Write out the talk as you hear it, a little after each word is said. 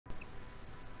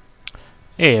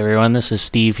Hey everyone, this is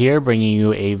Steve here, bringing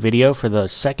you a video for the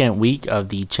second week of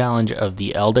the Challenge of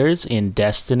the Elders in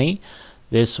Destiny.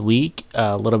 This week,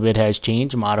 a little bit has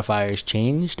changed, modifiers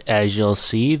changed. As you'll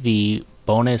see, the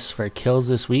bonus for kills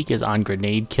this week is on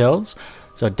grenade kills,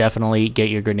 so definitely get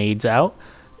your grenades out,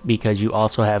 because you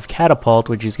also have Catapult,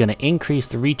 which is going to increase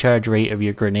the recharge rate of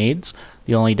your grenades.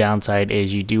 The only downside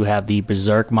is you do have the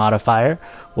Berserk modifier,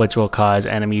 which will cause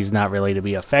enemies not really to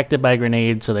be affected by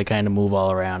grenades, so they kind of move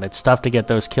all around. It's tough to get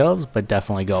those kills, but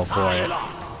definitely go for it.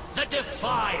 The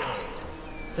defiled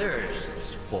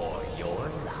thirsts for your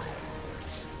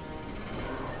lives.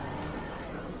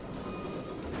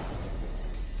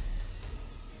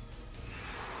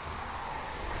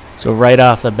 So right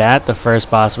off the bat, the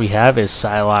first boss we have is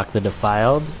Psylocke the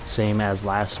Defiled. Same as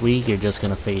last week, you're just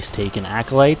going to face Taken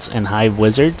Acolytes and Hive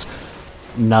Wizards.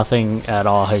 Nothing at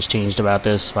all has changed about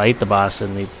this fight. The boss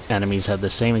and the enemies have the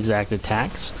same exact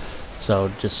attacks.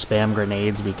 So just spam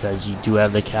grenades because you do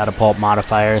have the Catapult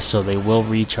modifier, so they will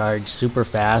recharge super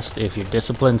fast. If your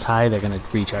discipline's high, they're going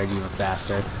to recharge even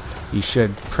faster. You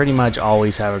should pretty much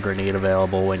always have a grenade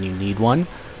available when you need one.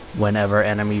 Whenever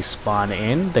enemies spawn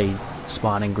in, they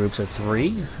spawn in groups of 3,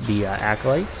 the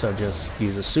Acolytes, so just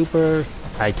use a super.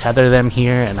 I tether them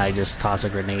here and I just toss a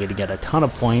grenade to get a ton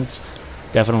of points.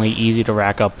 Definitely easy to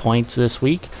rack up points this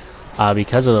week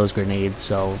because of those grenades,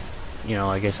 so you know,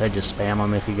 like I said, just spam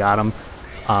them if you got them.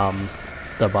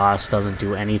 The boss doesn't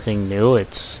do anything new,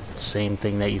 it's the same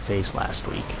thing that you faced last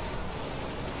week.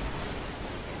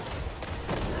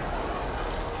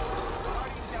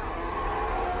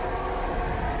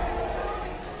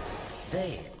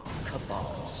 They are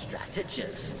Cabal's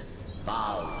strategist,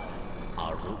 Val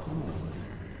Arun.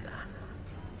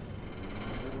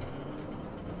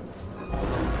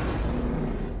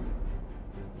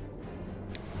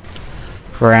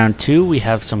 For round 2, we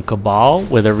have some Cabal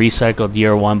with a recycled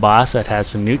Year 1 boss that has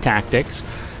some new tactics.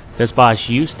 This boss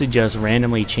used to just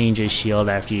randomly change his shield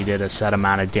after you did a set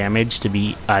amount of damage to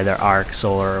be either Arc,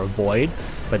 Solar, or Void,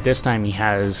 but this time he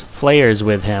has Flayers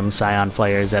with him, Scion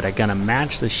Flayers, that are going to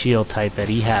match the shield type that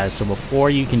he has, so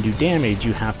before you can do damage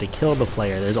you have to kill the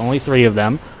Flayer. There's only 3 of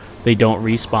them, they don't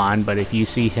respawn, but if you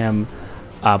see him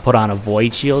put on a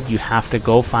Void shield, you have to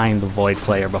go find the Void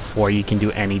Flayer before you can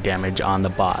do any damage on the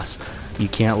boss. You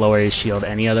can't lower his shield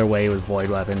any other way with Void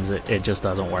weapons, it just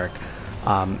doesn't work.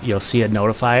 You'll see a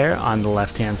notifier on the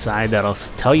left hand side that'll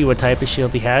tell you what type of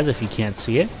shield he has if you can't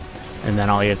see it, and then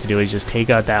all you have to do is just take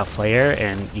out that Flayer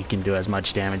and you can do as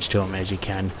much damage to him as you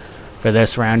can. For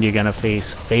this round you're going to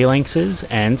face Phalanxes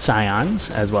and Scions,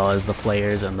 as well as the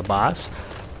Flayers and the boss.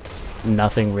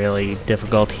 Nothing really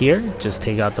difficult here, just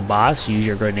take out the boss, use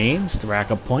your grenades to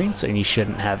rack up points, and you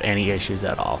shouldn't have any issues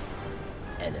at all.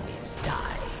 Enemies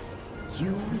die,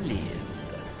 you live.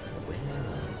 Well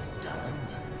done.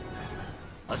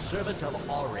 A servant of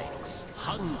Oryx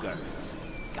hungers,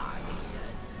 guardian.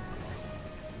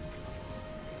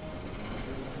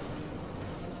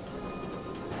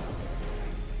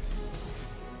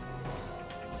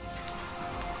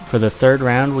 For the third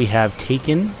round we have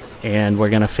Taken, and we're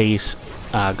going to face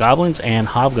Goblins and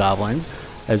Hobgoblins,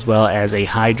 as well as a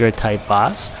Hydra type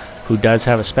boss who does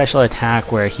have a special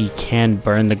attack where he can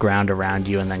burn the ground around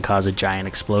you and then cause a giant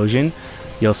explosion.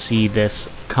 You'll see this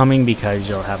coming because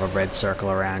you'll have a red circle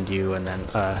around you and then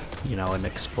you know, an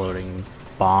exploding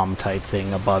bomb type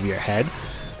thing above your head.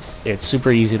 It's super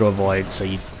easy to avoid, so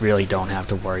you really don't have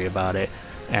to worry about it.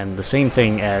 And the same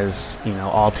thing as, you know,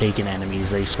 all Taken enemies,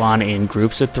 they spawn in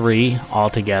groups of 3 all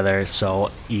together, so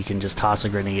you can just toss a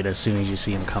grenade as soon as you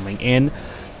see them coming in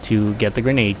to get the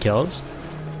grenade kills.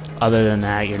 Other than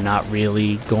that, you're not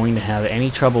really going to have any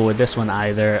trouble with this one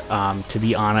either. To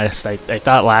be honest, I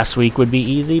thought last week would be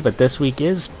easy, but this week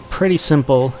is pretty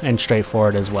simple and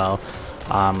straightforward as well.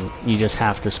 You just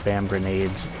have to spam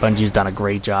grenades. Bungie's done a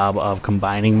great job of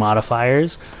combining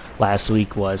modifiers. Last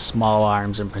week was small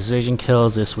arms and precision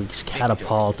kills. This week's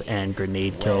catapult and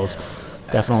grenade kills.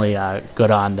 Definitely good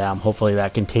on them. Hopefully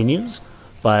that continues.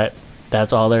 But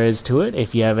that's all there is to it.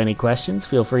 If you have any questions,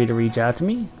 feel free to reach out to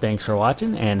me. Thanks for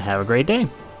watching and have a great day.